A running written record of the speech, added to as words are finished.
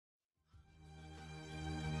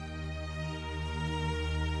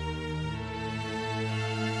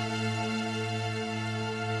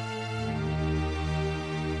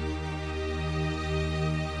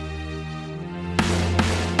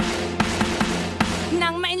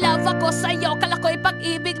Nang ma-inlove ako sa'yo, kala ko'y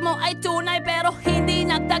pag-ibig mo ay tunay, pero hindi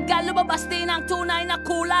nagtagal, lumabas din ang tunay na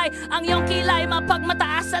kulay. Ang iyong kilay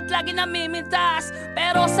mapagmataas at lagi namimintas,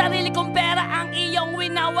 pero sarili kong pera ang iyong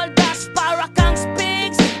winawaldas. Para kang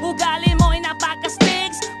spigs, ugali mo'y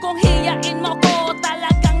napaka-stigs. Kung hiyain mo ko,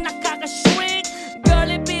 talagang nakaka-shrink.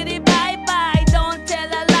 Girlie bitty bye-bye, don't tell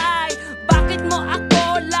a lie. Bakit mo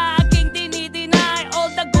ako laging dinideny? All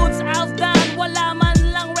the goods I've done, wala man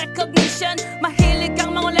lang recognition. Mahilig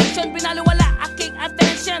kang mga leksyon, binaliwala aking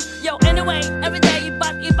attention. Yo, anyway, everyday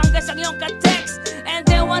iba't ibang guys ang iyong ka-text. And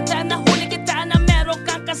then one time nahuli kita na meron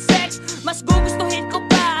kang ka-sex. Mas gugustuhin ko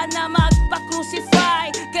pa na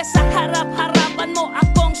magpa-crucify kesa harap-harapan mo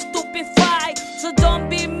akong stupefy. So don't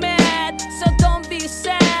be mad, so don't be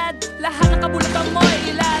sad. Lahat ng kabulukan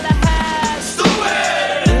mo'y ilalahad.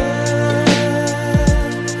 Stupid!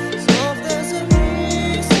 Soft as a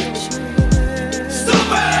music chair.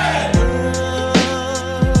 Stupid!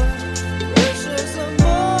 Fresh as a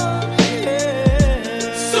morning air.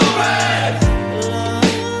 Stupid!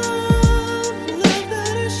 Love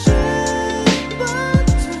that is shared by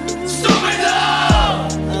two. Stupid love!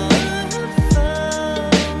 I have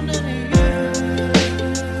found in you.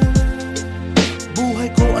 Buhay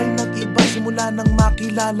ko ay nag-iba simula nang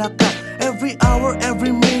makilala ka. Every hour,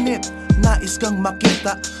 every minute, nais kang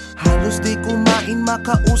makita. Halos di kumain,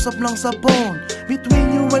 makausap lang sa phone.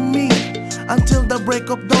 Between you and me, until the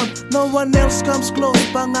break of dawn. No one else comes close,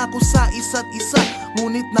 pangako sa isa't isa.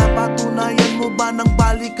 Ngunit napatunayan mo ba nang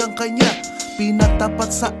balik ang kanya?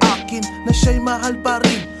 Pinatapat sa akin na siya'y mahal pa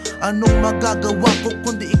rin. Anong magagawa ko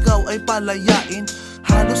kundi ikaw ay palayain?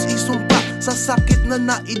 Halos isumpa sa sakit na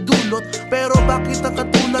naidulot, pero bakit ang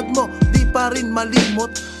katulad mo di pa rin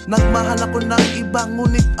malimot? Nagmahal ako ng iba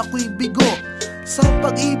ngunit ako'y bigo. Sa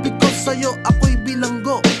pag-ibig ko sa'yo ako'y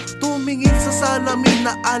bilanggo. Tumingin sa salamin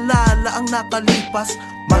na alala ang nakalipas.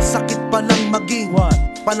 Masakit palang maging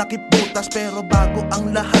panakip butas, pero bago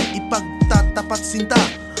ang lahat ipagtatapat sinta.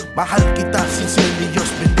 Mahal kita, sincerely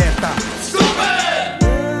yours, Vendetta. Stupid!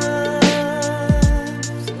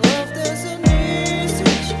 Soft as a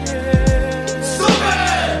music chair.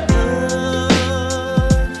 Stupid!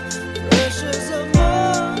 Fresh as a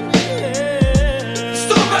morning air.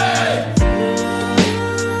 Stupid!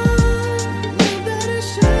 Love that is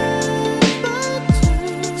shared by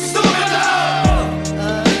two. Stupid love!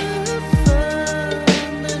 I have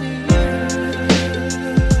found in you.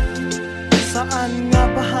 Saan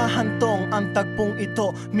nga ba hahantong ang tagpong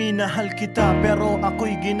ito? Minahal kita pero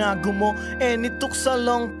ako'y ginagumo. And it took a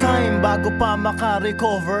long time bago pa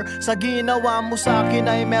makarecover. Sa ginawa mo sa akin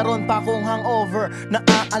ay meron pa akong hangover.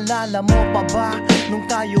 Naaalala mo pa ba nung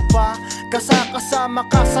tayo pa kasama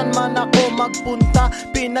ka, saan man ako magpunta?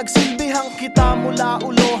 Pinagsilbihan kita mula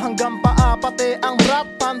ulo hanggang paa, pati ang bra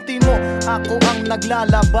panty mo ako ang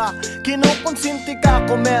naglalaba. Kinukonsinti ka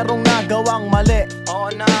kung merong nagawang mali. Oo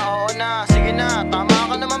na, sige na, tama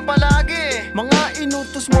ka naman palagi. Mga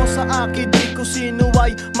inutos mo sa akin di ko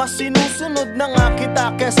sinuway. Mas sinusunod na nga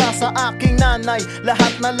kita kesa sa aking nanay.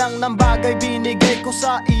 Lahat na lang ng bagay binigay ko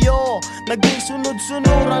sa iyo. Naging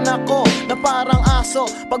sunod-sunuran ako na parang aso.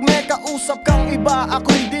 Pag may kausap kang iba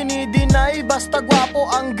ako'y dinidinay. Basta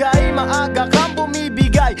gwapo ang guy, maaga kang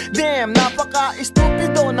bumibigay. Damn,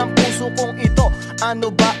 napaka-estupido ng puso kong ito.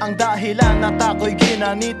 Ano ba ang dahilan at ako'y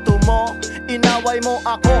ginanito mo? Inaway mo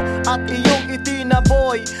ako at iyong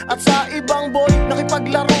itinaboy. At sa ibang boy,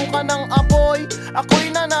 nakipaglaro ka ng apoy.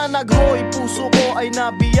 Ako'y nananaghoy, puso ko ay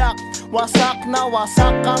nabiyak. Wasak na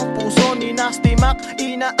wasak ang puso ni Nasty Mac.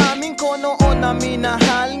 Inaamin ko noon na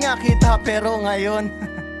minahal nga kita, pero ngayon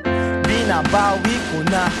binabawi ko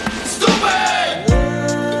na. Stupid!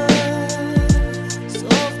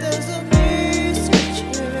 Soft as a music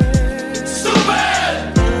chair.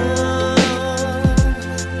 Stupid!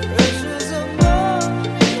 Fresh as a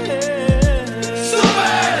morning air.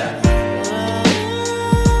 Stupid!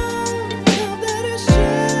 Love that is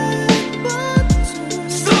shared by two.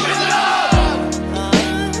 Stupid love! I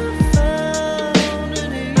have found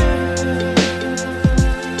in you.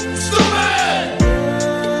 Stupid!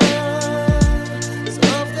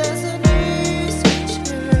 Soft as a music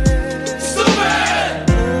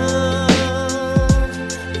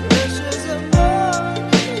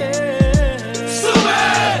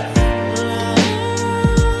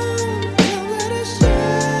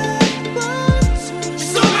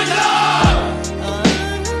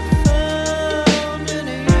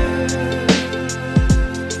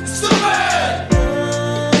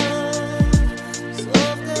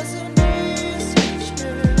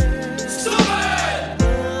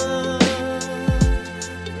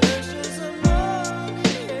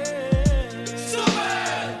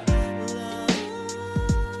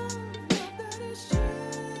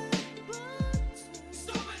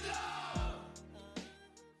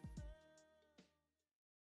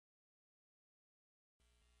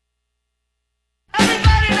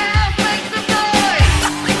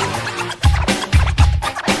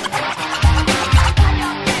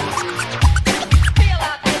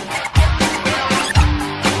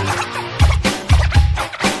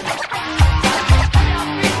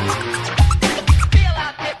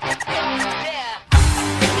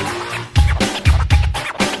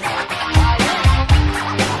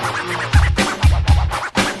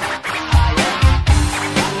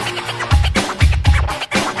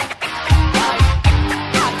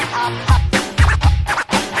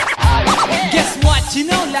You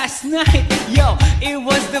know, last night, yo, it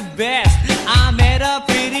was the best. I met a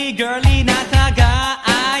pretty girlie na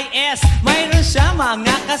taga-IS. Mayroon siya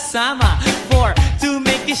mga kasama to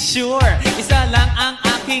make it sure. Isa lang ang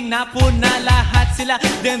aking napuna, lahat sila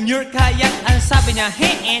demure. Kaya't ang sabi niya,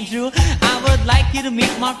 hey Andrew, I would like you to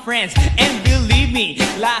meet my friends. And believe me,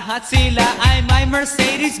 lahat sila ay my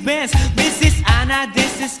Mercedes-Benz. This is Anna,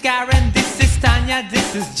 this is Karen, this is Tanya,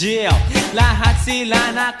 this is Jill. Lahat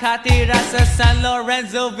sila nakatira sa San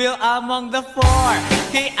Lorenzoville among the four.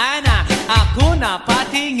 Kay Anna, ako na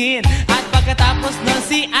patingin. At pagkatapos nun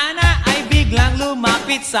si Anna ay biglang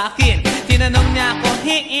lumapit sa akin. Tinanong niya ako,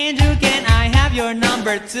 hey Andrew, can I have your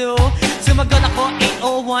number too? Sumagot ako,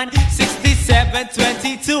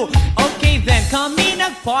 801-6722. Okay then, kami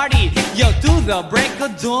nag-party, yo, to the break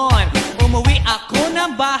of dawn. Umuwi ako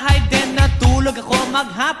ng bahay, then natulog ako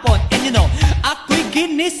maghapon. And you know, ako'y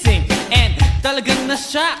ginising and talagang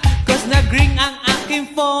na-shock, cause nag-ring ang aking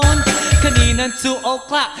phone kaninang 2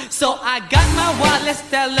 o'clock. So I got my wireless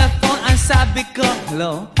telephone. Ang sabi ko,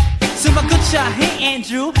 hello? Sumagot siya, hey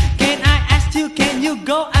Andrew, can I ask you, can you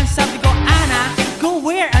go? Ang sabi ko, Anna, go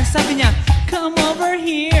where? Ang sabi niya, come over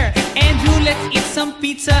here. Andrew, let's eat some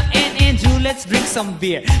pizza, and Andrew, let's drink some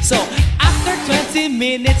beer. So after 20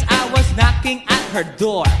 minutes, I was knocking at her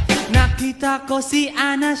door. Nakita ko si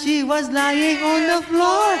Anna, she was lying on the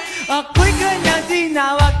floor. Ako'y kanyang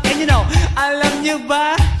tinawag, and you know, alam niyo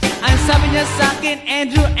ba? Ang sabi niya sa akin,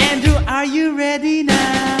 Andrew, Andrew, are you ready na?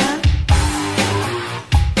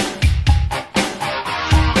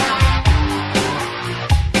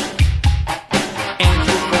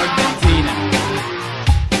 Andrew for Bentina.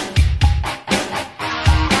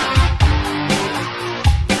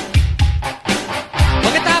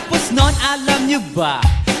 Pagkatapos nun, alam niyo ba?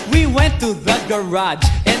 We went to the garage,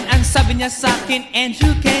 and ang sabi niya sa akin,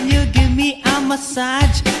 Andrew, can you give me a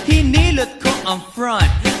massage? Hinilot ko ang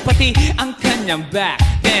front, pati ang kanyang back.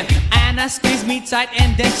 Then Anna squeezed me tight,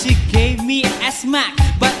 and then she gave me a smack.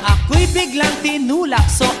 But ako'y biglang tinulak,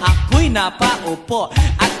 so ako'y napaupo.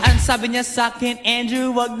 At ang sabi niya sa akin,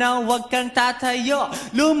 Andrew, wag na wag kang tatayo.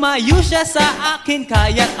 Lumayo siya sa akin,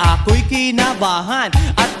 kaya't ako'y kinabahan.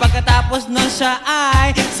 At pagkatapos nun siya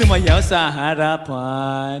ay sumayaw sa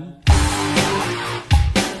harapan.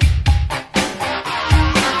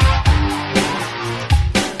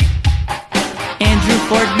 Andrew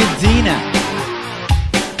Ford Medina.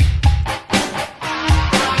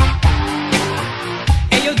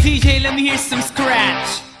 Hey yo DJ, let me hear some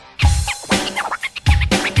scratch.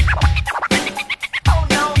 Oh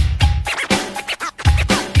no.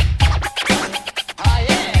 Oh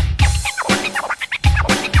yeah.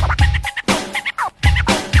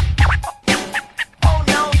 Oh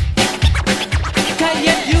no.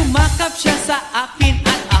 Kaya't yumakap siya sa akin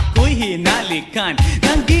at ako'y hinalikan.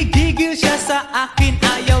 Nanggigigil siya sa akin,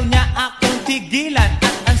 ayaw niya akong tigilan.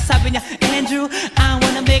 At ang sabi niya, Andrew, I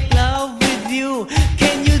wanna make love with you.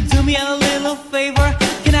 Can you do me a little favor?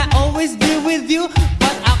 Can I always be with you?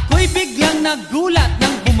 But ako'y biglang nagulat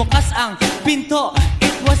nang bumukas ang pinto.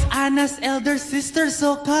 It was Anna's elder sister,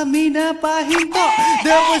 so kami na pahinto.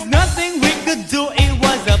 There was nothing we could do, it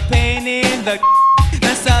was a pain in the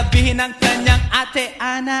nasabihin ng kanyang ate,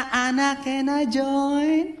 Anna, Anna, can I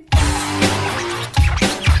join?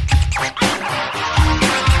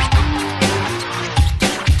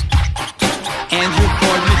 Andrew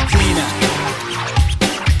Ford Medina.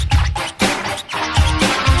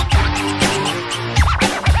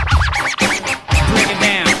 Break it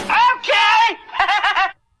down. Okay.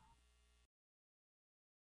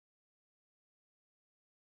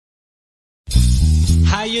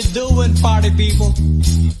 How you doing, party people?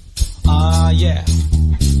 Yeah.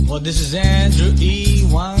 Well, this is Andrew E.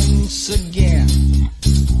 once again.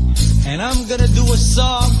 And I'm gonna do a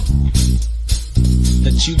song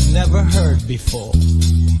that you've never heard before.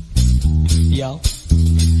 Yo.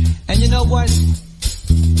 And you know what?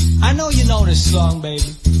 I know you know this song,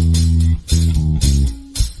 baby.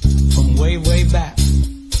 From way, way back.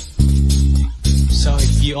 So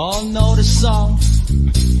if you all know the song,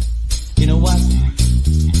 you know what?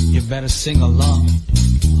 You better sing along.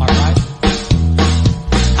 Alright?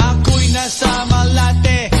 Ako'y nasa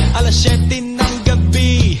Malate, alas 7 ng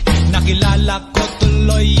gabi. Nakilala ko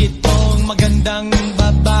tuloy itong magandang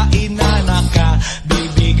babae na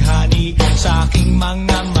nakabibighani sa aking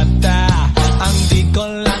mga mata. Ang di ko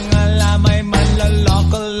lang alam ay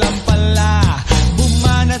manloloko lang pala.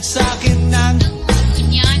 Bumanat sa akin ng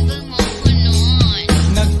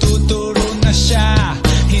nagtuturo na siya.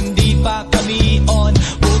 Hindi pa kami on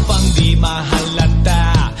upang di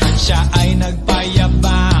mahalata. Siya ay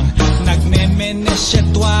nagpayabang,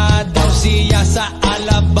 nagmemenesyetwa daw siya.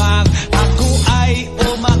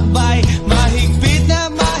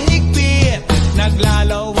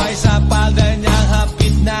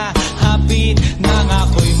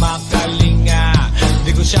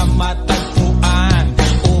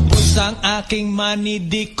 aking money,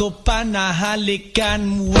 di ko pa nahalikan.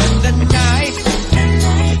 When the night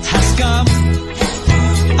has come,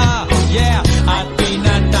 yeah, at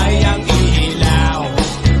pinatay ang ilaw,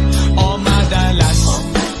 o madalas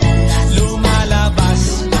lumalabas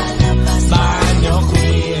banyo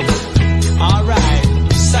queen. Alright,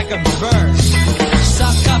 second verse. Sa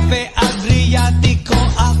Cafe Adriatico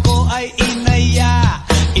ako ay inaya,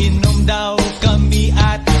 inom daw kami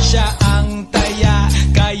at siya ang taya,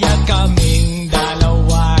 kaya kaming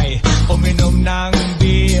dalaway uminom ng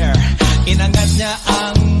beer. Inangat niya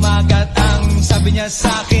ang magatang, sabi niya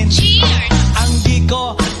sa'kin, cheers! Ang di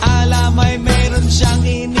ko alam ay meron siyang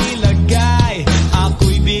inilagay.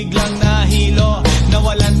 Ako'y biglang nahilo,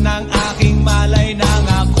 nawalan ng aking malay nang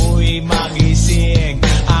ako'y magising.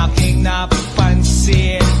 Aking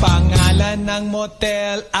napansin, pangalan ng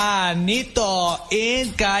motel, Anito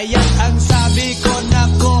Inn. Kaya't ang sabi ko,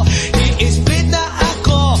 nako, i-split na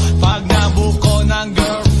ako. Pag nabuko ng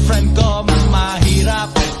girlfriend ko, mahirap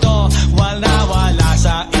to. Wala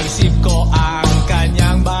sa isip ko ang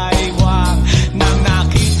kanyang baywang. Nang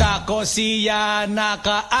nakita ko siya,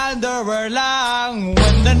 naka-underwear lang.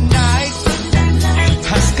 When the night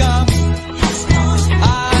has come,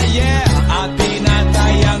 yeah, at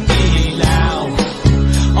pinatay ang ilaw,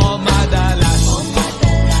 o madalas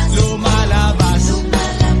lumalabas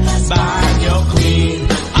banyo queen.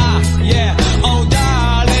 Yeah, oh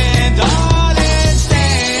darling, darling,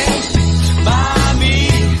 stand by me.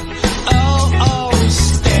 Oh,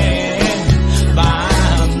 stand by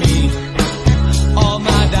me. O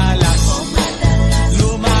madalas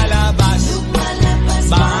lumalabas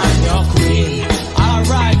banyo queen.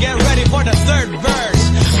 Alright, get ready for the third verse.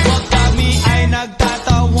 Pag kami ay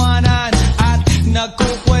nagtatawanan at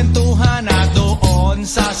nagkukwentuhan, at doon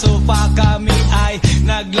sa sofa kami ay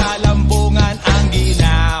naglalambungan ang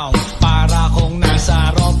ginaw, para kung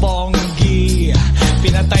nasa robonggi.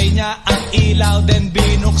 Pinatay niya ang ilaw, then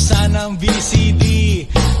binuksan ang VCD.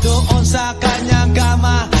 Doon sa kanyang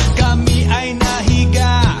kama kami ay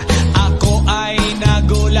nahiga. Ako ay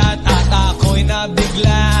nagulat at ako'y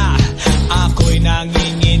nabigla. Ako'y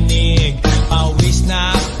nanginginig, pawis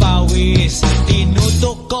na pawis.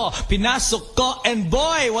 Tinutok ko, pinasok ko, and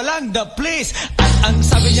boy, walang the place. At ang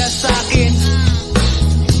sabi niya sa akin,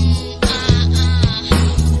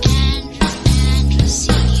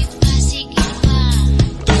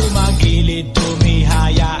 tumagilid,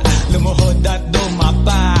 tumihaya, lumuhod at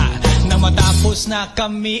dumapa. Na matapos na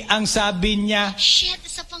kami, ang sabi niya, Shit,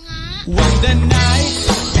 isa pa nga. when the night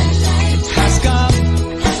has come,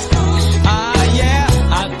 yeah,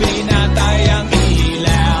 at pinatay ang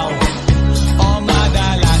ilaw, o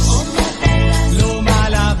madalas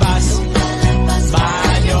lumalabas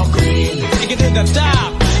banyo queen. Take it to the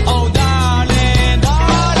top. Oh darling,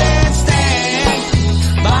 darling, stand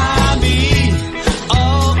by me.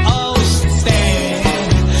 Oh,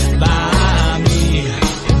 stand by me.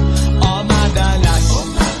 O madalas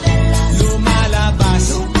lumalabas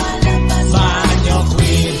banyo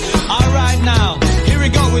queen. Alright now, here we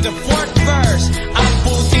go with the fourth verse. Ang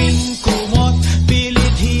puting kumot,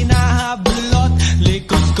 pilit hinahablot,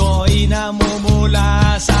 likod ko'y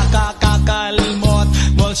namumula sa kakakalmot.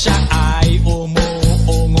 Mol siya ay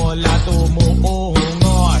umuungol at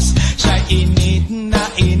umuungos, siya'y init na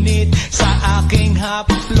init sa aking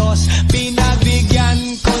haplos. Pinagbigyan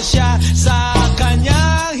ko siya sa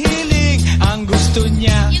kanyang hiling, ang gusto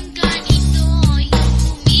niya Yung ganito, yung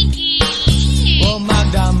humigil.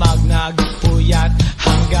 magdamag, nagpuyat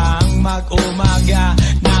hanggang mag-umaga.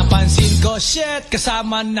 Napansin ko, shit,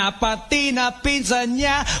 kasama na pati na pinsan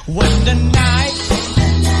niya. When the night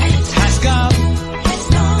has come,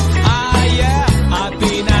 yeah, at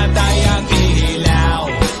pinatay ang ilaw,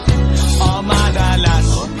 o madalas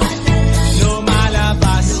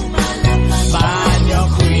lumalabas banyo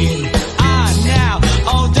queen. Now,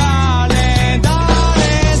 oh darling,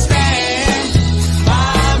 darling, stand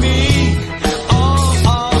by me.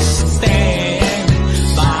 Oh, stand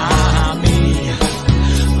by me.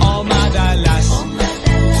 O madalas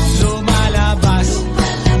lumalabas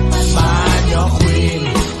banyo queen.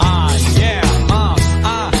 Yeah,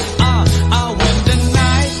 when the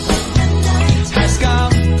night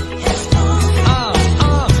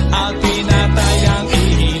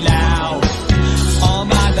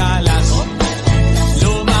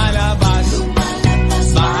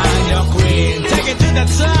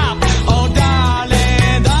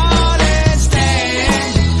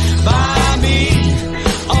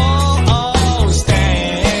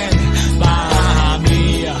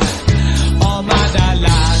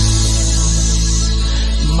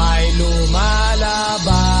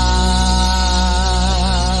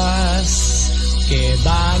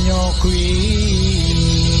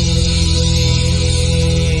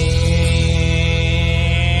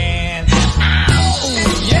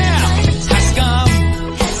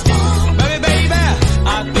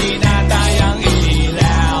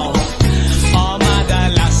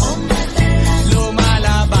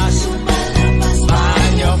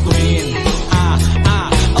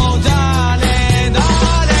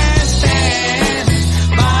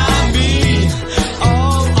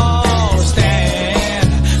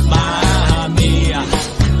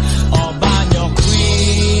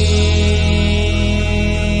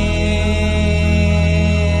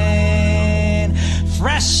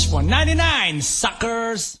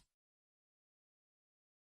listeners.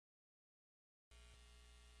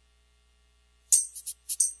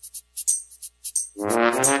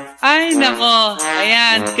 Ay, nako.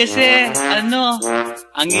 Ayan, kasi,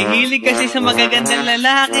 ang hihilig kasi sa magagandang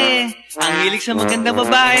lalaki. Ang hilig sa magandang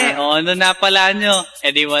babae. O, ano na pala nyo?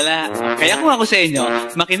 Eh di wala. Kaya kung ako sa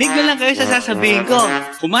inyo, makinig na lang kayo sa sasabihin ko.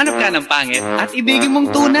 Humanap ka ng pangit at ibigin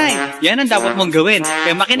mong tunay. Yan ang dapat mong gawin.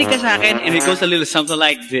 Kaya makinig ka sa akin and it goes a little something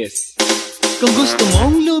like this. Kung gusto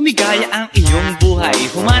mong lumigaya ang iyong buhay,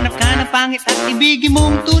 humanap ka ng pangit at ibigin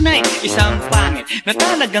mong tunay. Isang pangit na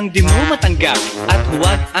talagang di mo matanggap, at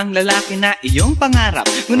huwag ang lalaki na iyong pangarap.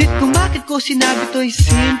 Ngunit kung bakit ko sinabi to'y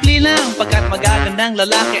simple lang, pagkat magagandang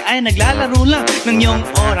lalaki ay naglalaro lang ng iyong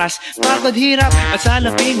oras, pagod, hirap at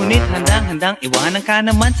salapi. Ngunit handang-handang iwanan ka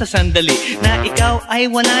naman sa sandali na ikaw ay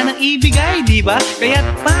wala nang ibigay, diba? Kaya't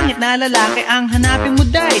pangit na lalaki ang hanapin mo,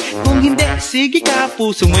 day. Kung hindi, sige ka,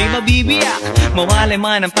 puso mo'y mabibiyak. Mawalay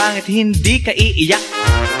man ang pangit, hindi ka iiyak.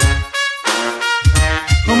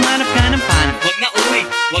 Humanap ka ng pangit, wag na uwi.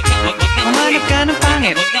 Humanap ka ng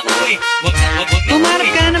pangit, wag na uwi. Humanap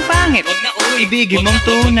ka ng pangit, wag na uwi. Ibigin mong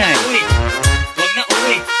tunay. Wag na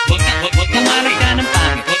uwi. Humanap ka ng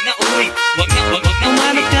pangit, wag na uwi.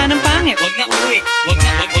 Humanap ka ng pangit, wag na uwi.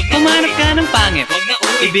 Humanap ka ng pangit, wag na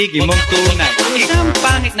uwi. Ibigin mong tunay. Isang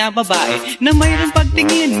pangit na babae na mayroong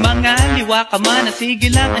pagtingin, mga liwa ka man,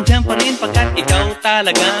 sige lang, andyan pa rin, pagkat ikaw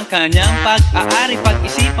talaga ang kanyang pag-aari.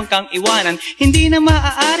 Pag-isipan kang iwanan, hindi na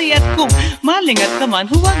maaari. At kung malingat ka man,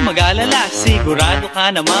 huwag mag-alala, sigurado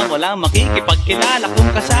ka naman walang makikipagkilala.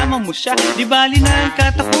 Kung kasama mo siya, di bali na ang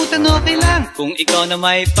katakutan, okay lang kung ikaw na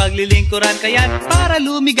may paglilingkuran. Kaya para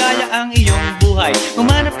lumigaya ang iyong buhay,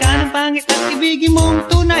 humanap ka ng pangit at ibigin mong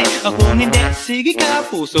tunay. Kung hindi, sige ka,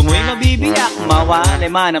 puso mo'y mabibiyak. Mawalay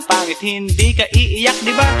man ang pangit, hindi ka iiyak,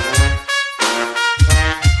 di ba?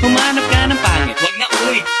 Humanap ka ng pangit, wag na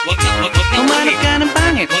uwi. Humanap ka ng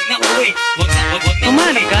pangit, wag na uwi.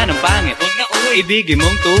 Humanap ka ng pangit, wag na uwi. Ibigin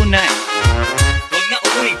mong tunay. Wag na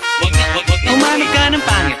uwi. Humanap ka ng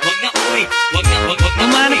pangit, wag na uwi.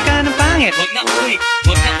 Humanap ka ng pangit, wag na uwi.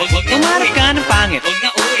 Humanap ka ng pangit, wag na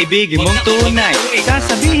uwi. Ibigin mong tunay.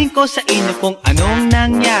 Sasabihin ko sa inyo kung anong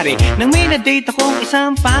nangyari nang may na-date akong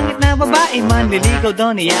isang pangit na babae. Manliligaw daw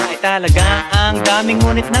niya ay talaga ang daming,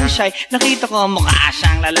 ngunit nang shy, nakita ko mukha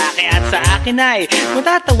siyang lalaki at sa akin ay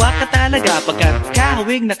matatawa ka talaga, pagkat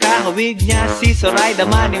kahawig na kahawig niya si Sorayda.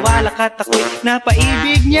 Maniwala ka't ako'y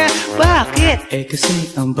napaibig niya. Bakit? Eh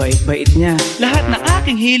kasi ang bait-bait niya. Lahat ng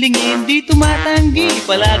aking hilingin di tumatanggi,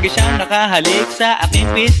 palagi siyang nakahalik sa aking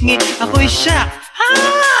pisngi. Ako'y shock.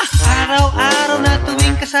 Araw-araw na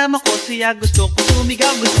tuwing kasama ko siya, gusto ko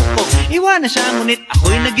sumigaw, gusto ko iwanan siya, ngunit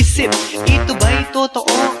ako'y nag-isip, ito ba'y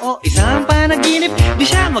totoo o isang panaginip? Di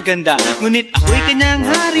siya maganda, ngunit ako'y kanyang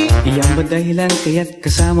hari. Iyan ba dahilan kaya't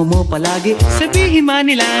kasama mo palagi? Sabihin man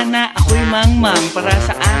nila na ako'y mangmang, para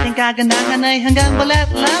sa aking kagandahan ay hanggang balat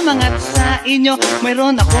lamang. At sa inyo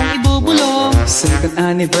mayroon akong ibubulong, second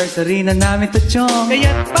anniversary na namin to, chong.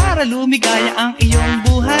 Kaya't para lumigaya ang iyong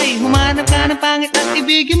buhay, humanap ka ng pangit at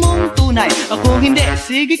ibigin mong tunay. Kung hindi,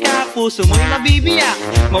 sige ka, puso mo'y mabibiyak.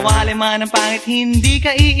 Mawalay man ang pangit, hindi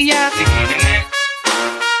ka iiyak. Sige na nga.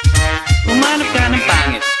 Humanap ka ng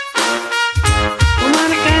pangit.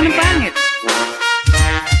 Humanap ka ng pangit.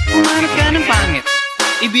 Humanap ka ng pangit.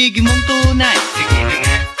 Ibigin mong tunay. Sige na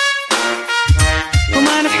nga.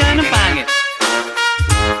 Humanap ka ng pangit.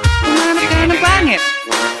 Humanap ka ng pangit.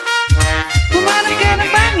 Humanap ka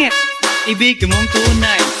ng pangit. Ibigin mong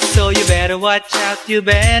tunay. So you better watch out, you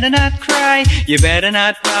better not cry, you better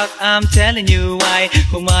not pout, I'm telling you why.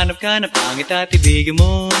 Humanap ka ng pangit at ibigin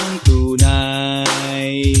mong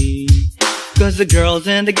tunay. Cause the girls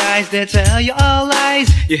and the guys, they tell you all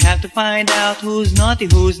lies. You have to find out who's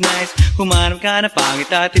naughty, who's nice. Humanap ka ng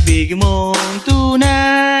pangit at ibigin mong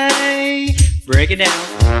tunay. Break it down.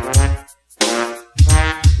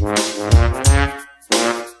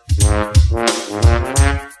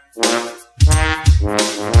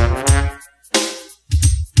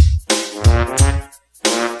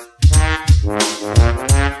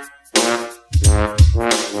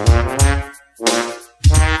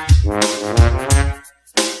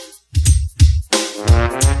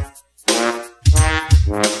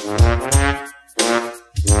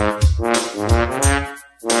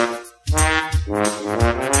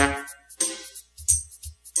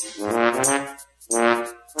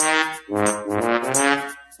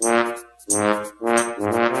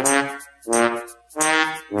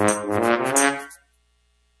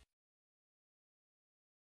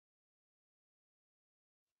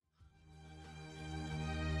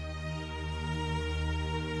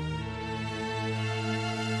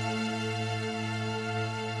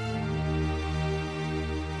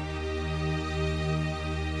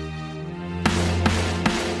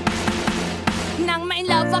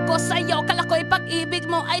 love ako sa'yo. Kala ko'y pag-ibig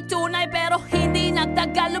mo ay tunay, pero hindi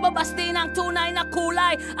nagtagal, lumabas din ang tunay na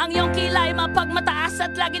kulay. Ang iyong kilay mapagmataas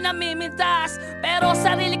at lagi namimintas, pero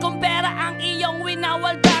sarili kong pera ang iyong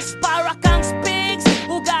winawaldas. Para kang spigs,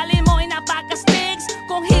 ugali mo ay napaka-stigs.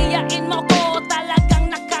 Kung hiyain mo ko, talagang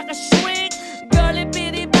nakaka-shrink. Girlie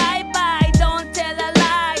bitty bye bye, don't tell a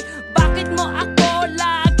lie. Bakit mo ako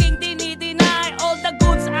laging dinideny? All the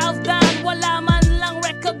goods I've done, wala man lang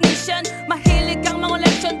recognition. Mahilig kang mga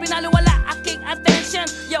leksyon, pinaliwala aking attention.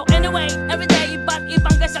 Yo, anyway, everyday, iba't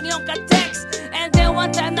ibang gas ang iyong ka-text. And then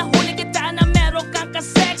one time nahuli kita na meron kang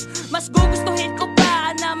ka-sex. Mas gugustuhin ko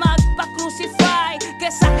pa na magpa-crucify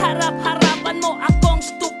kesa harap-harapan mo akong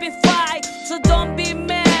stupefy. So don't be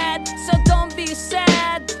mad, so don't be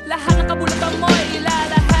sad. Lahat ng kabulutan mo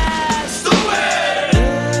ilalahad. Stupid!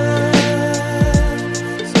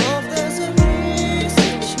 Soft as a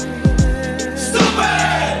message.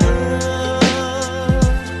 Stupid!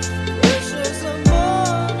 Precious as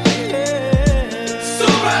money.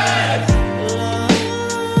 Stupid!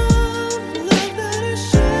 Love that is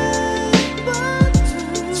shared by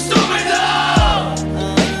two. Stupid love!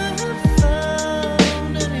 I have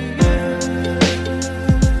found in you.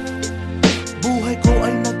 Buhay ko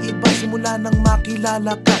ay nag-iba simula nang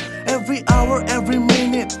makilala ka. Every hour, every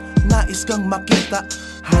minute, nais kang makita.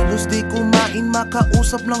 Halos di kumain,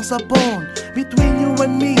 makausap lang sa phone. Between you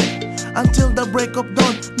and me, until the break of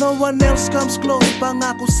dawn. No one else comes close,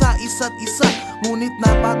 pangako sa isa't isa. Ngunit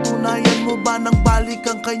napatunayan mo ba nang balik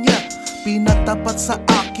ang kanya? Pinatapat sa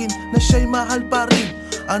akin na siya'y mahal pa rin.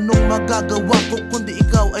 Anong magagawa ko kundi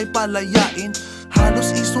ikaw ay palayain?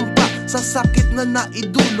 Halos isumpa sa sakit na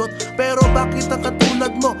naidulot, pero bakit ang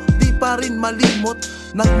katulad mo di pa rin malimot?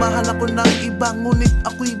 Nagmahal ako ng iba ngunit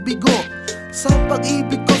ako'y bigo. Sa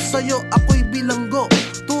pag-ibig ko sa'yo ako'y bilanggo.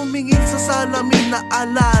 Tumingin sa salamin na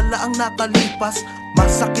alala ang nakalipas.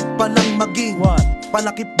 Masakit palang maging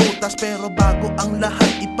palakip butas, pero bago ang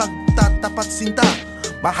lahat ipagtatapat sinta.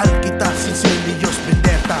 Mahal kita, sincerely yours,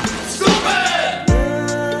 Vendetta. Stupid!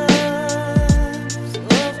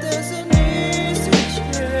 Soft as a message.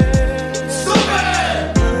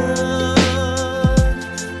 Stupid!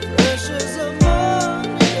 Precious as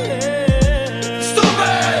money.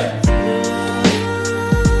 Stupid!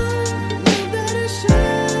 Love that is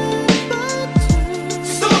shared by two.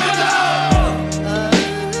 Stupid love! I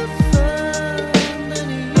have found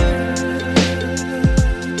in you.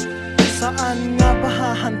 Saan nga ba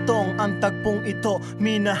hahantong ang tagpong ito?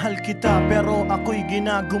 Minahal kita pero ako'y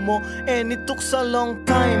ginagumo. And it took a long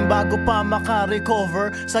time bago pa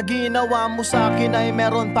maka-recover. Sa ginawa mo sa akin ay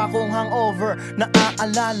meron pa akong hangover.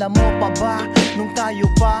 Naaalala mo pa ba nung tayo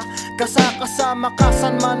pa kasama ka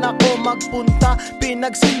saan man ako magpunta?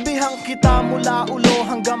 Pinagsilbihan kita mula ulo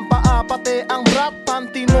hanggang paa, pati ang brat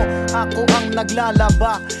panty mo ako ang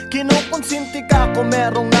naglalaba. Kinukonsinti ka kung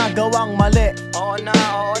merong nagawang mali. Oo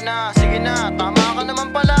na, sige na, tama ka naman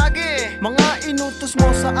palagi. Mga inutos mo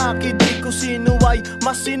sa akin di ko sinuway.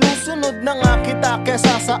 Mas sinusunod na nga kita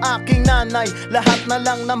kesa sa aking nanay. Lahat na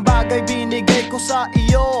lang ng bagay binigay ko sa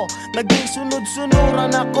iyo. Naging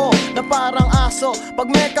sunod-sunuran ako na parang aso.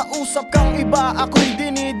 Pag may kausap kang iba ako'y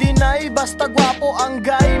dinidinay. Basta gwapo ang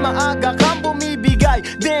guy, maaga kang bumibigay.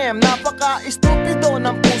 Damn, napaka-estupido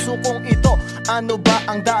ng puso kong ito. Ano ba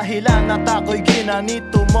ang dahilan at ako'y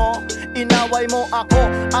ginanito mo? Inaway mo ako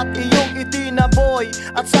at iyong itinaboy.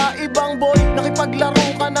 At sa ibang boy,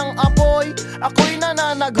 nakipaglaro ka ng apoy. Ako'y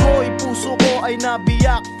nananaghoy, puso ko ay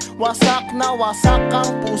nabiyak. Wasak na wasak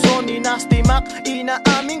ang puso ni Nasty Mac.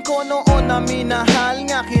 Inaamin ko noon na minahal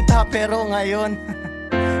nga kita, pero ngayon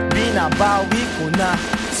binabawi ko na.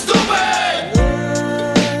 Stupid!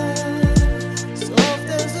 Soft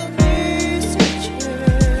as a message.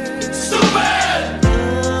 Stupid!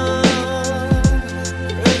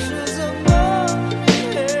 Precious as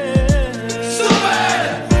money.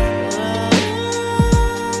 Stupid!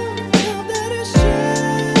 Love that is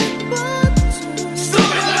shared by two.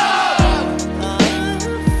 Stupid love! I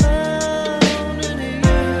have found in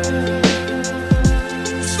you.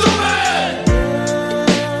 Stupid!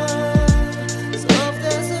 Soft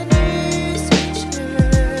as a message.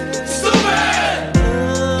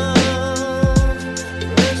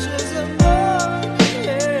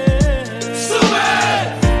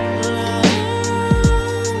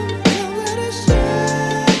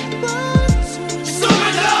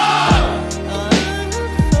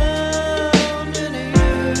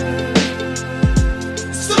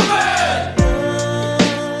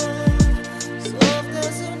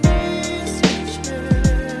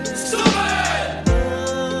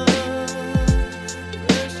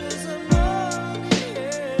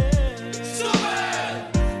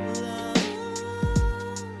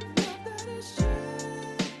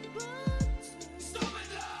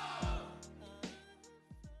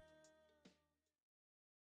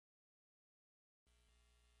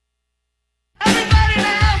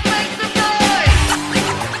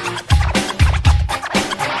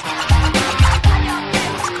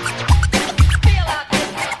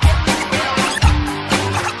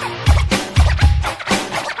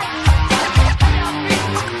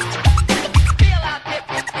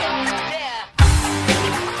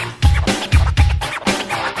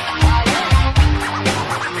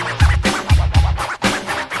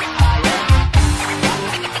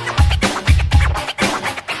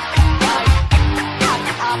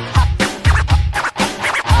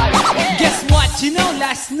 But you know,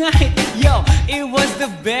 last night, yo, it was the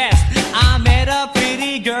best. I met a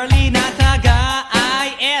pretty girlie na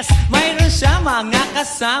taga-IS. Mayroon siya mga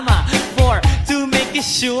kasama to make it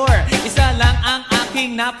sure. Isa lang ang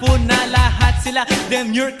aking napuna, lahat sila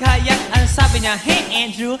demure. Kaya ang sabi niya, hey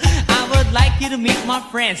Andrew, I would like you to meet my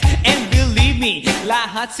friends. And believe me,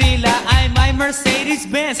 lahat sila ay my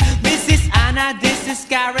Mercedes-Benz. This is Anna, this is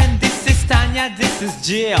Karen, this is Tanya, this is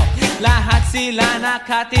Jill. Lahat sila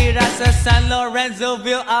nakatira sa San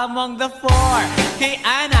Lorenzoville among the four. Kay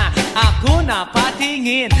Anna, ako na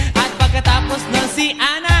patingin. At pagkatapos nun si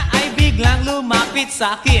Anna ay biglang lumapit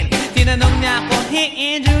sa akin. Tinanong niya ako,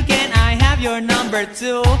 hey Andrew, can I have your number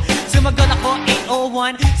too? Sumagot ako,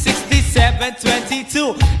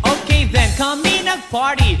 801-6722. Okay then, kami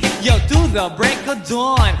nag-party, yo, to the break of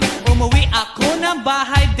dawn. Umuwi ako ng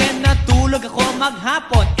bahay, then natulog ako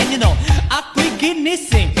maghapon. And you know, ako'y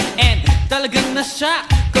ginising, and talagang na-shock,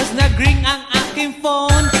 cause nag-ring ang aking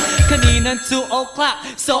phone kaninang 2 o'clock.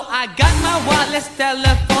 So I got my wireless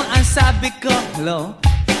telephone. Ang sabi ko, hello?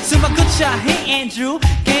 Sumagot siya, hey Andrew,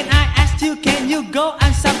 can I ask you, can you go?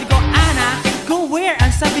 Ang sabi ko, Anna, go where? Ang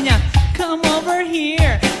sabi niya, come over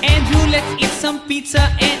here. Andrew, let's eat some pizza,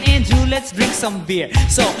 and Andrew, let's drink some beer.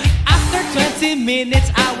 So after 20 minutes,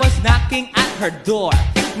 I was knocking at her door.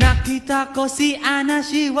 Nakita ko si Anna,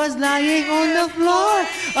 she was lying on the floor.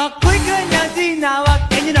 Ako'y kanyang tinawag,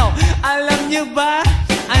 and you know, alam niyo ba?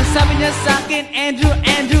 Ang sabi niya sa akin, Andrew,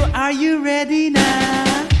 Andrew, are you ready na?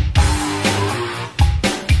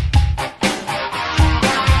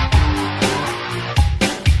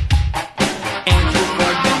 Andrew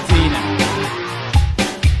for Medina.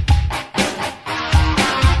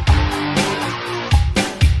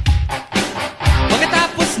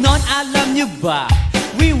 Pagkatapos nun, alam niyo ba?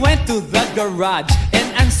 We went to the garage,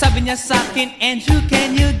 and ang sabi niya sa akin, Andrew,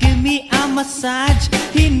 can you give me a massage?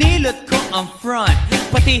 Hinilot ko ang front,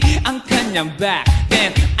 pati ang kanyang back.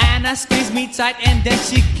 Then Anna squeezed me tight, and then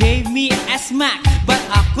she gave me a smack. But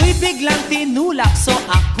ako'y biglang tinulak, so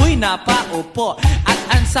ako'y napaupo. At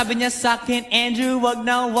ang sabi niya sa akin, Andrew, wag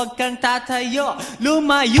na wag kang tatayo.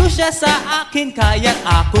 Lumayo siya sa akin, kaya't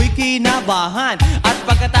ako'y kinabahan. At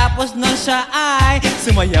pagkatapos nun siya ay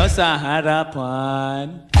sumayaw sa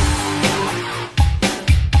harapan.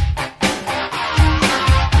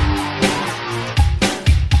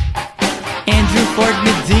 Andrew Ford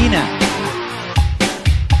Medina.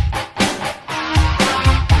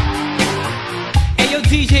 Hey yo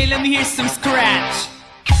DJ, let me hear some scratch.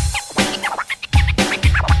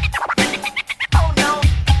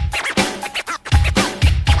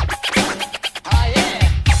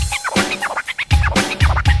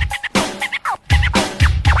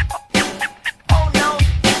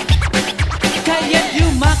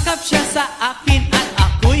 Siya sa akin at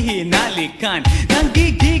ako'y hinalikan.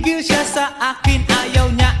 Nanggigigil siya sa akin,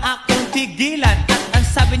 ayaw niya akong tigilan. At ang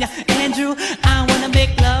sabi niya, Andrew, I wanna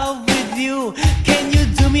make love with you. Can you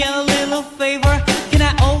do me a little favor? Can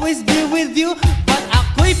I always be with you? But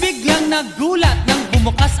ako'y biglang nagulat nang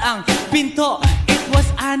bumukas ang pinto. It was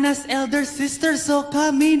Anna's elder sister, so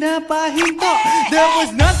kami na pahinto. There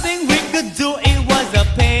was nothing we could do, it was a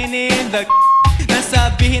pain in the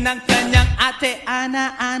nasabihin ng kanyang ate,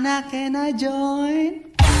 Anna, Anna, can I join?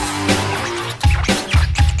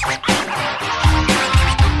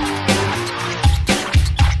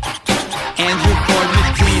 Andrew Ford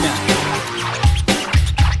Medina.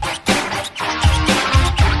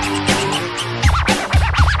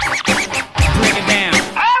 Bring it down.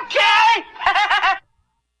 Okay!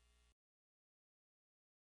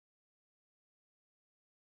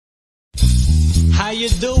 How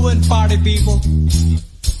you doing, party people?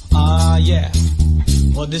 Yeah.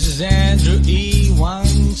 Well, this is Andrew E.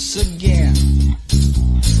 once again.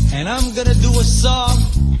 And I'm gonna do a song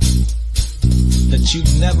that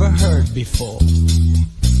you've never heard before.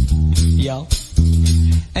 Yo.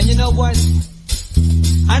 And you know what?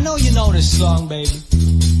 I know you know this song, baby.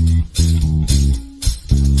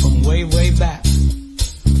 From way, way back.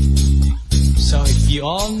 So if you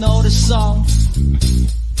all know the song,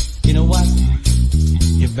 you know what?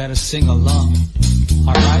 You better sing along.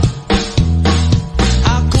 Alright?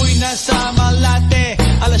 Ako'y nasa Malate,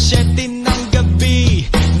 alas 7 ng gabi.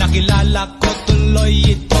 Nakilala ko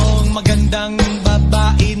tuloy itong magandang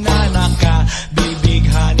babae na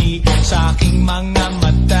nakabibighani sa aking mga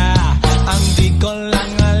mata. Ang di ko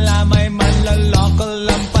lang alam ay manloloko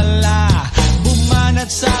lang pala. Bumanat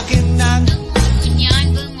sa akin ng Yan,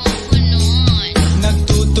 bumukunod.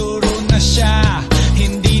 nagtuturo na siya.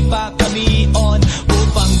 Hindi pa kami on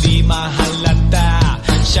upang di mahalata.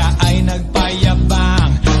 Siya ay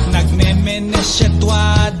nagpayabang,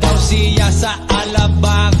 nagmemenesyetwa daw siya sa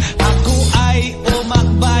alabang. Ako ay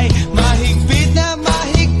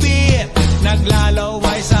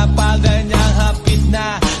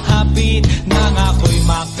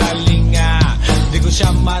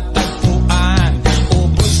matagpuan.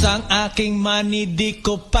 Ubus ang aking money, di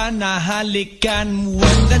ko pa nahalikan.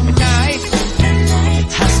 When the night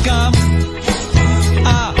has come,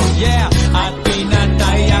 yeah, at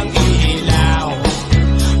pinatay ang ilaw,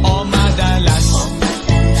 o madalas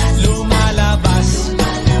lumalabas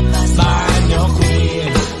banyo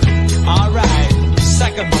queen. Alright,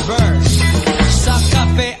 second verse. Sa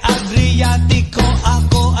Cafe Adriatico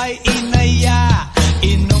ako ay inaya,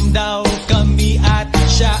 inom daw kami at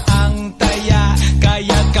siya ang taya.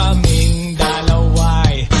 Kaya kaming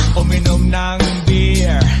dalaway uminom ng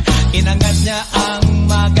beer. Inangat niya ang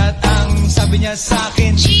magat, ang sabi niya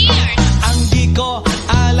sa'kin, Cheers! ang di ko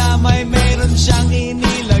alam ay meron siyang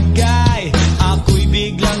inilagay. Ako'y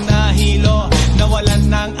biglang nahilo, nawalan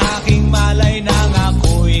ng aking malay nang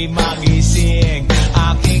ako'y magising.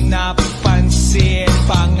 Aking napansin,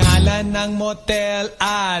 pangalan ng motel,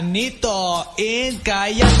 Anito Inn.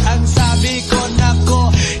 Kaya't ang sabi ko, nako,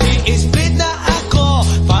 i-split na ako.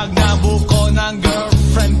 Pag nabuko ng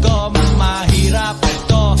girlfriend ko, mahirap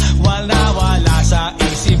to. Wala sa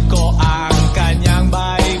isip ko ang kanyang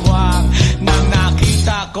baywang. Nang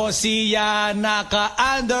nakita ko siya,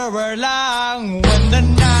 naka-underwear lang. When the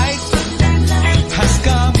night has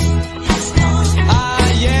come,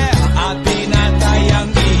 yeah, at pinatay ang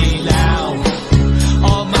ilaw,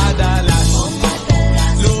 o madalas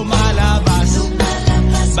lumalabas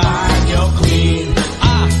banyo queen.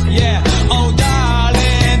 Yeah, oh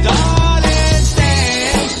darling, darling,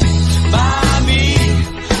 stand by me.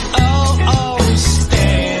 Oh,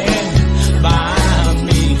 stand by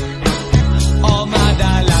me. O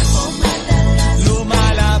madalas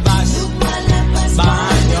lumalabas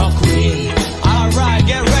banyo queen. Alright,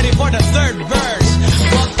 get ready for the third verse.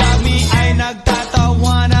 Wag kami ay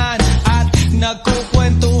nagtatawanan at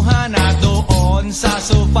nagkukwentuhan, at doon sa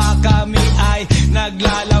sofa kami ay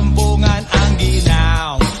naglalambungan ang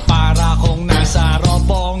ginaw. Para kung nasa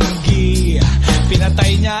robonggi,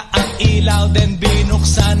 pinatay niya ang ilaw, then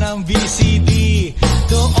binuksan ang VCD.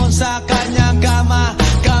 Doon sa kanyang kama,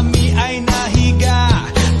 kami ay nahiga.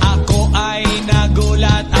 Ako ay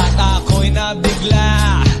nagulat at ako'y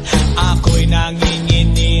nabigla. Ako'y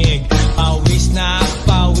nanginginig, pawis na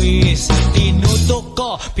pawis. Tinutok ko,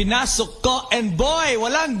 pinasok ko, and boy,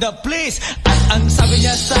 walang the please. At ang sabi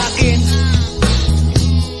niya sa'kin,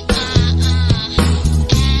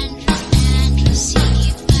 Andrew,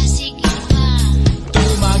 sige pa.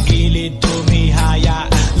 tumagilid, tumihaya,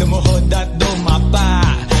 lumuhod at dumapa.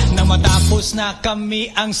 Nang matapos na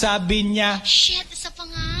kami, ang sabi niya, Shit, isa pa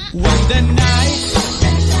nga. when the night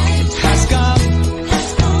has come,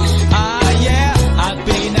 yeah, at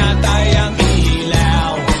pinatay ang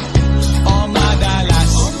ilaw, o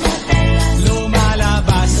madalas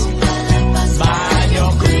lumalabas banyo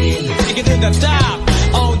queen. Take it to the top.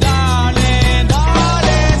 Oh darling,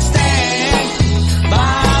 darling, stand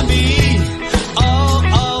by me.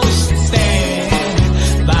 Oh,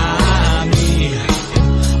 stand by me.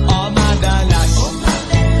 O madalas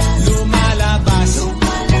lumalabas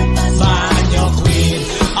banyo queen.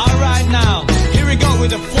 Alright now, here we go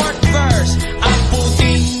with the fourth verse. Ang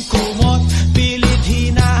puting kumot, pilit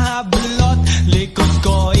hinahablot, likod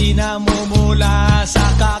ko'y namumula sa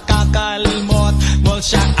kakakalmot. Well,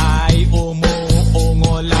 siya ay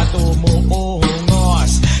umuungol at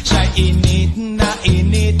umuungos. Siya'y init na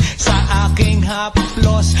init sa aking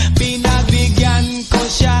haplos. Pinagbigyan ko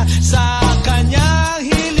siya sa kanyang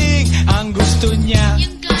hiling. Ang gusto niya,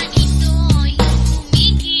 Yung ganito, yung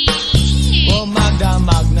kumigil. o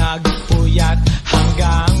magdamag nagpuyat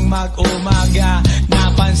hanggang mag-umaga.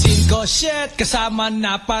 Napansin ko, shit, kasama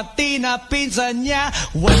na pati na pinsan niya.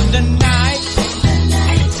 When the night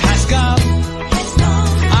has come,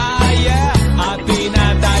 yeah, at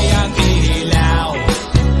pinatay ang ilaw,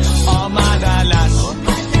 o madalas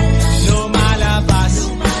lumalabas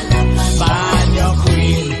banyo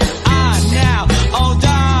queen. Now, oh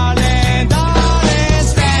darling, darling,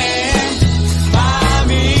 stand by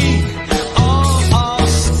me. Oh,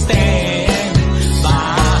 stand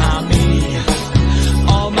by me.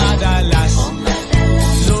 O madalas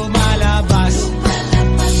lumalabas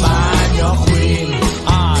banyo queen.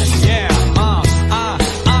 Yeah,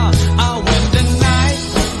 when the night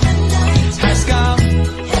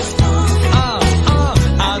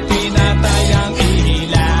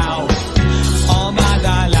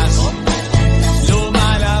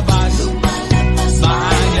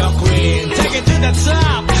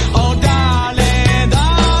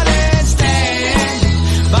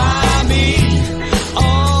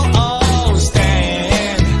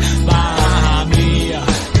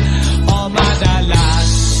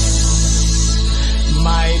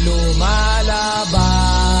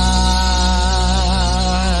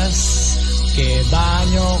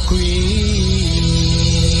Banyo Queen.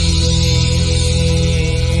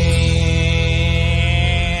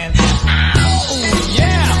 Oh,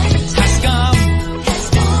 yeah! Has come.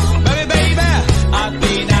 Baby, baby, at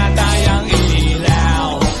pinatayang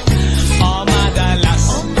ilaw. O madalas,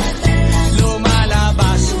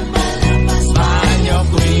 lumalabas. Banyo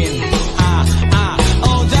Queen.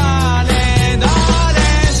 Oh darling,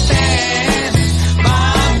 darling, stand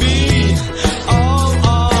by me.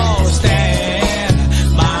 Oh, stand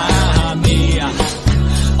by me.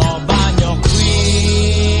 Oh, Banyo Queen.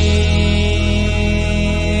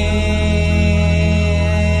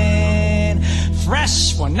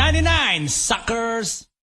 Fresh 199, suckers.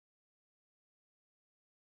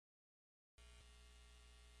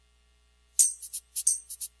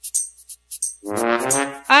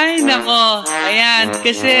 Ay, nako. Ayan,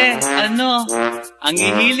 kasi, ang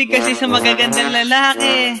hihilig kasi sa magagandang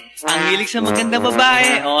lalaki. Ang hilig sa magandang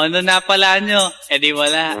babae. O, ano na pala nyo? Eh di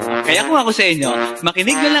wala. Kaya kung ako sa inyo,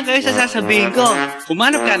 makinig na lang kayo sa sasabihin ko.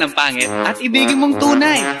 Humanap ka ng pangit at ibigin mong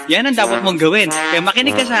tunay. Yan ang dapat mong gawin. Kaya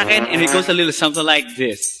makinig ka sa akin and it goes a little something like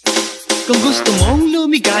this. Kung gusto mong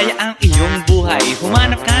lumigaya ang iyong buhay,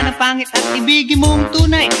 humanap ka ng pangit at ibigin mong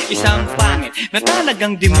tunay. Isang pangit na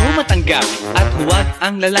talagang di mo matanggap, at huwag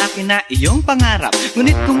ang lalaki na iyong pangarap.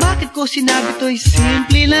 Ngunit kung bakit ko sinabi to'y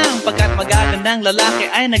simple lang, pagkat magagandang lalaki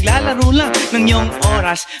ay naglalaro lang ng iyong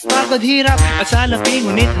oras, pagod, hirap at salapi.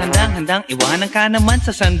 Ngunit handang-handang iwanan ka naman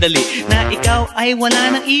sa sandali na ikaw ay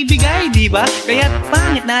wala nang ibigay, diba? Kaya't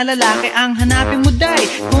pangit na lalaki ang hanapin mo, day.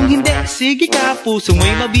 Kung hindi, sige ka, puso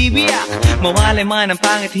mo'y mabibiyak. Mawalay man ang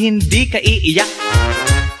pangit, hindi ka iiyak.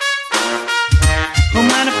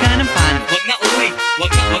 Humanap ka ng pangit, wag na uwi.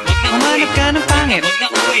 Humanap ka ng pangit, wag na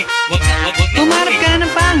uwi. Humanap ka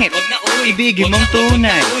ng pangit, wag na uwi. Ibigin mong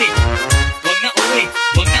tunay. Wag na uwi.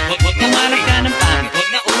 Humanap ka ng pangit, wag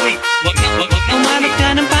na uwi. Humanap ka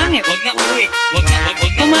ng pangit, wag na uwi.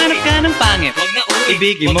 Humanap ka ng pangit, wag na uwi.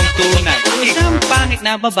 Ibigin mong tunay. Isang pangit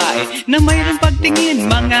na babae na mayroong pagtingin,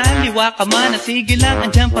 mga liwa ka man, sige lang,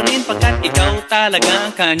 andyan pa rin, pagkat ikaw talaga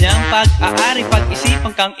ang kanyang pag-aari.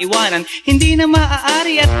 Pag-isipan kang iwanan, hindi na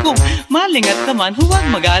maaari. At kung malingat ka man, huwag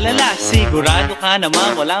mag-alala. Sigurado ka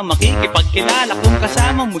naman walang makikipagkilala kung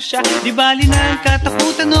kasama mo siya. Di bali na ang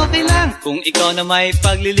katakutan, okay lang kung ikaw na may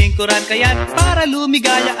paglilingkuran. Kaya para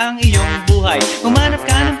lumigaya ang iyong buhay, humanap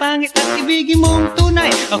ka ng pangit at ibigin mong tunay.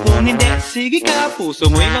 Kung hindi, sige ka, puso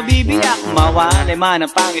mo'y mabibiyak. Mawalay man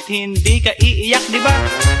ang pangit, hindi ka iiyak, di ba?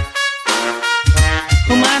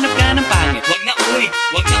 Humanap ka ng pangit, wag na uwi.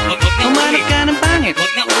 Humanap ka ng pangit,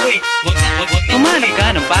 wag na uwi. Humanap ka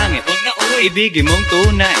ng pangit, wag na uwi. Ibigin mong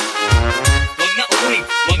tunay. Wag na uwi.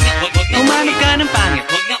 Humanap ka ng pangit,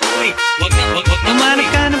 wag na uwi. Humanap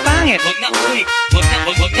ka ng pangit, wag na uwi.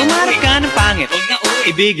 Humanap ka ng pangit, wag na uwi.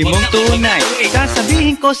 Ibigin mong tunay.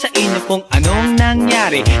 Sasabihin ko sa inyo kung anong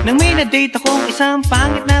nangyari nang may na-date akong isang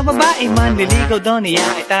pangit na babae. Manliligaw daw niya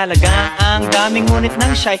ay talagang ang daming, ngunit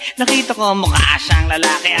nang shy, nakita ko mukha siyang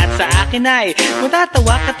lalaki at sa akin ay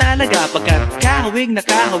matatawa ka talaga, pagkat kahawig na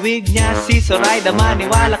kahawig niya si Sorayda.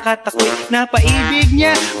 Maniwala ka't ako'y napaibig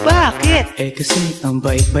niya. Bakit? Eh kasi ang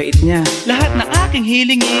bait-bait niya. Lahat ng aking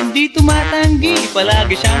hilingin di tumatanggi.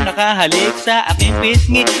 Palagi siyang nakahalik sa aking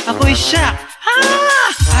pisngi. Ako'y shock.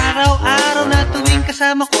 Araw-araw na tuwing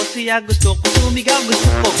kasama ko siya, gusto ko sumigaw, gusto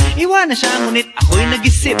ko iwanan siya, ngunit ako'y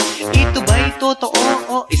nag-isip, ito ba'y totoo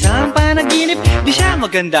o isang panaginip? Di siya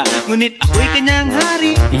maganda, ngunit ako'y kanyang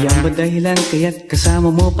hari. Iyan ba dahilan kaya't kasama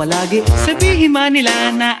mo palagi? Sabihin man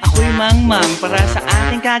nila na ako'y mangmang, para sa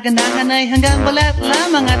aking kagandahan ay hanggang balat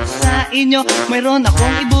lamang. At sa inyo mayroon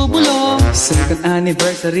akong ibubulong. Second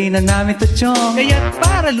anniversary na namin to, chong. Kaya't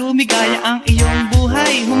para lumigaya ang iyong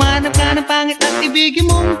buhay, humanap ka ng pangit at ibigin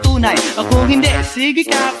mong tunay. Kung hindi, sige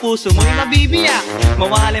ka, puso mo'y mabibiyak.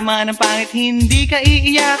 Mawalay man ang pangit, hindi ka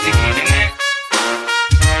iiyak. Sige na nga.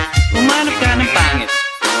 Humanap ka ng pangit.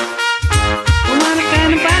 Humanap ka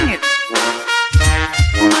ng pangit.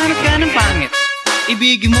 Humanap ka ng pangit.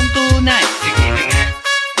 Ibigin mong tunay. Sige na nga.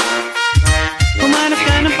 Humanap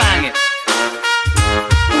ka ng pangit.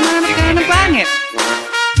 Humanap ka ng pangit.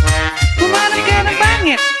 Humanap ka ng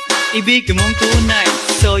pangit. Ibigin mong tunay.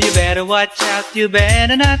 So you better watch out, you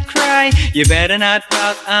better not cry, you better not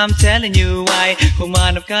pout, I'm telling you why.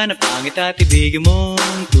 Humanap ka ng pangit at ibigin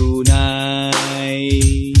mong tunay.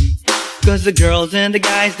 Cause the girls and the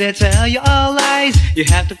guys, they tell you all lies. You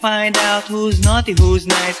have to find out who's naughty, who's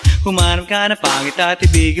nice. Humanap ka ng pangit at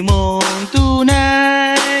ibigin mong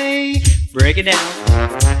tunay. Break it down.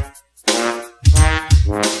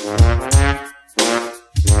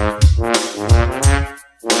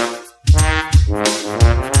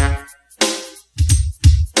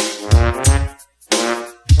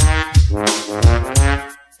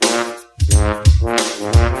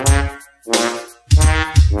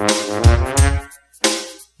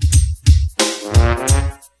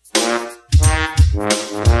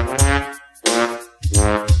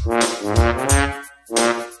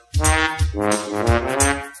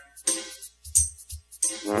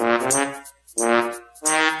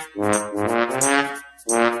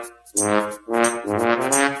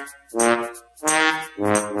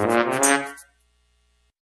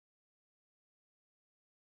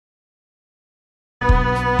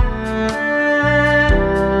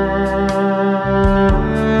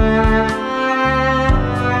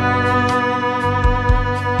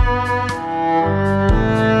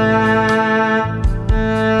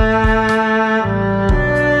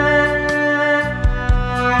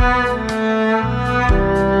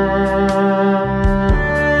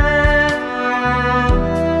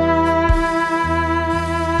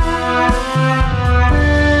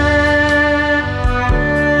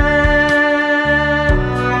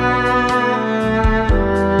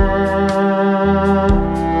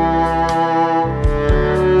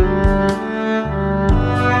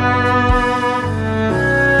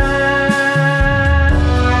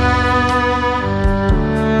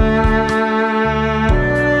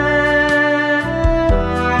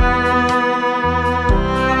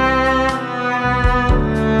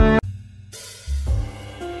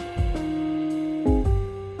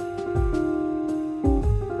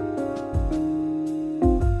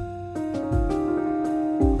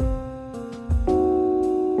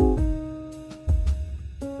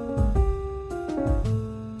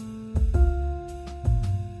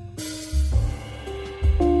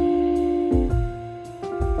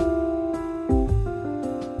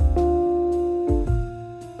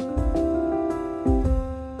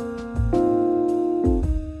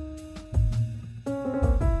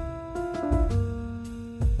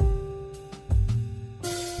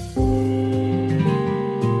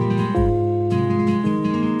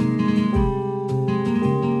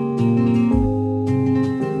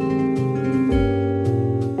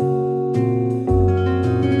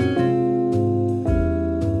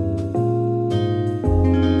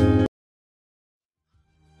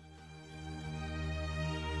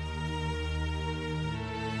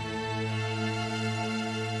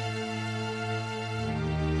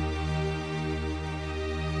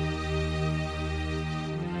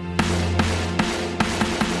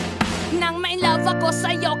 love ako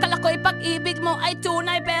sa'yo. Kala ko'y pag-ibig mo ay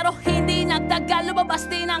tunay, pero hindi nagtagal, lumabas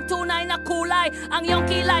din ang tunay na kulay. Ang iyong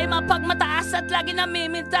kilay mapagmataas at lagi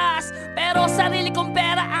namimintas, pero sarili kong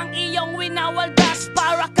pera ang iyong winawaldas.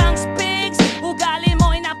 Para kang spigs, ugali mo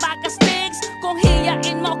ay napaka-stigs. Kung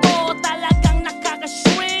hiyain mo ko, talagang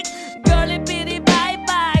nakaka-shrink. Girlie bitty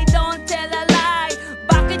bye-bye, don't tell a lie.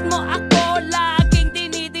 Bakit mo ako laging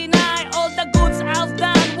dinideny? All the goods I've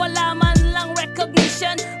done, wala man lang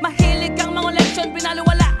recognition. Mahilig kang mga leksyon,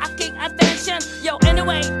 binaliwala aking attention. Yo,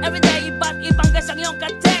 anyway, everyday iba't ibang guys ang iyong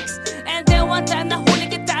ka-text. And then one time nahuli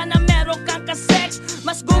kita na meron kang ka-sex.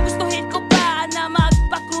 Mas gugustuhin ko pa na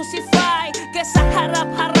magpa-crucify kesa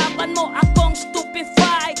harap-harapan mo akong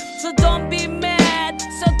stupefy. So don't be mad,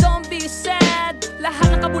 so don't be sad.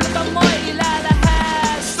 Lahat ng kabulukan mo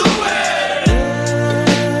ilalahad. Stupid!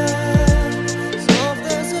 So if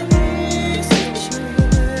there's a reason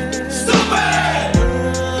Stupid!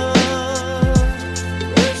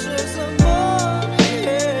 wishes of money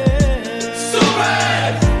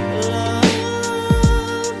Stupid!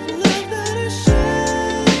 love that is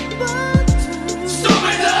shared by two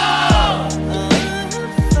Stupid love! I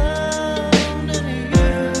have found in you.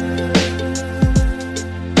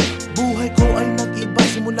 Buhay ko ay nag-iba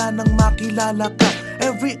simula nang makilala ka.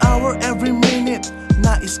 Every hour, every minute,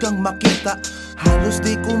 nais kang makita. Halos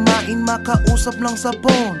di kumain, makausap lang sa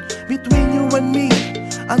phone. Between you and me,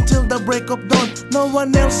 until the break of dawn. No one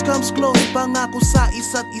else comes close, pangako sa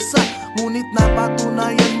isa't isa. Ngunit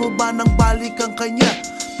napatunayan mo ba nang balik ang kanya?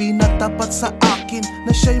 Pinagtapat sa akin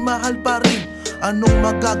na siya'y mahal pa rin. Anong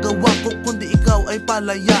magagawa ko kundi ikaw ay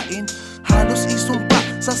palayain? Halos isumpa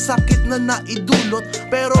sa sakit na naidulot,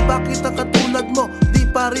 pero bakit ang katulad mo di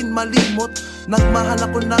pa rin malimot? Nagmahal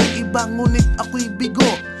ako ng iba ngunit ako'y bigo.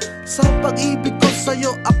 Sa pag-ibig ko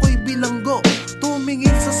sa'yo ako'y bilanggo.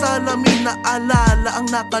 Tumingin sa salamin na alala ang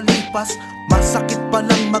nakalipas. Masakit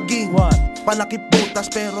palang maging panakip butas,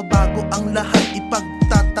 pero bago ang lahat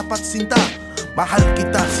ipagtatapat sinta. Mahal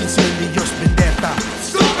kita, sincerely yours, Vendetta.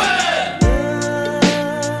 Stupid!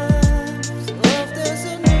 So if there's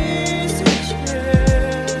an easy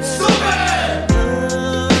change, Stupid!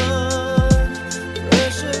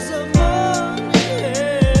 wishes of money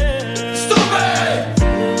Stupid!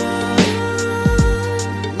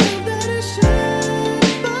 love that is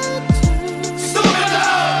shared by two Stupid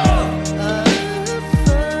love! I have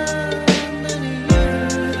found in you.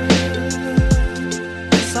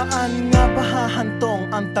 Saan nga ba hahantong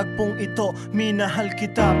ang tagpong ito? Minahal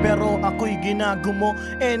kita pero ako'y ginagumo.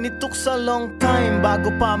 And it took a long time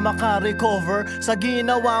bago pa makarecover. Sa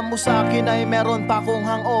ginawa mo sa akin ay meron pa akong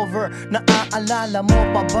hangover. Naaalala mo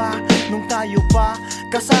pa ba nung tayo pa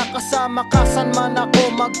kasama ka saan man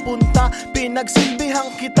ako magpunta?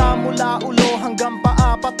 Pinagsilbihang kita mula ulo hanggang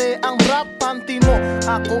paa, pati ang brat panty mo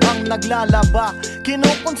ako ang naglalaba.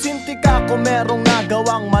 Kinukonsinti ka kung merong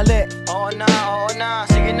nagawang mali. Oo na,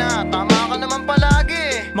 sige na, tama ka naman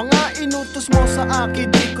palagi. Mga inutos mo sa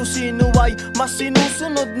akin di ko sinuway. Mas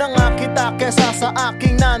sinusunod na nga kita kesa sa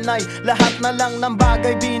aking nanay. Lahat na lang ng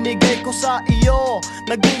bagay binigay ko sa iyo.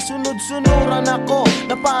 Naging sunod-sunuran ako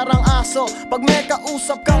na parang aso. Pag may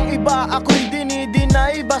kausap kang iba ako'y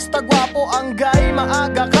dinidinay. Basta gwapo ang guy,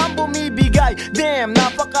 maaga kang bumibigay. Damn,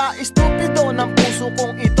 napaka-estupido ng puso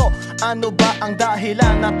kong ito. Ano ba ang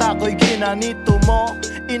dahilan at ako'y ginanito mo?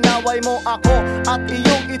 Inaway mo ako at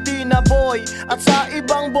iyong itinaboy. At sa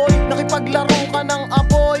ibang boy, nakipaglaro ka ng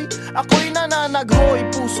apoy. Ako'y nananaghoy,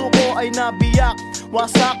 puso ko ay nabiyak.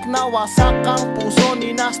 Wasak na wasak ang puso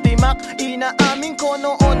ni Nasty Mac. Inaamin ko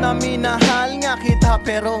noon na minahal nga kita,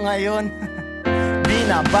 pero ngayon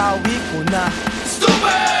binabawi ko na.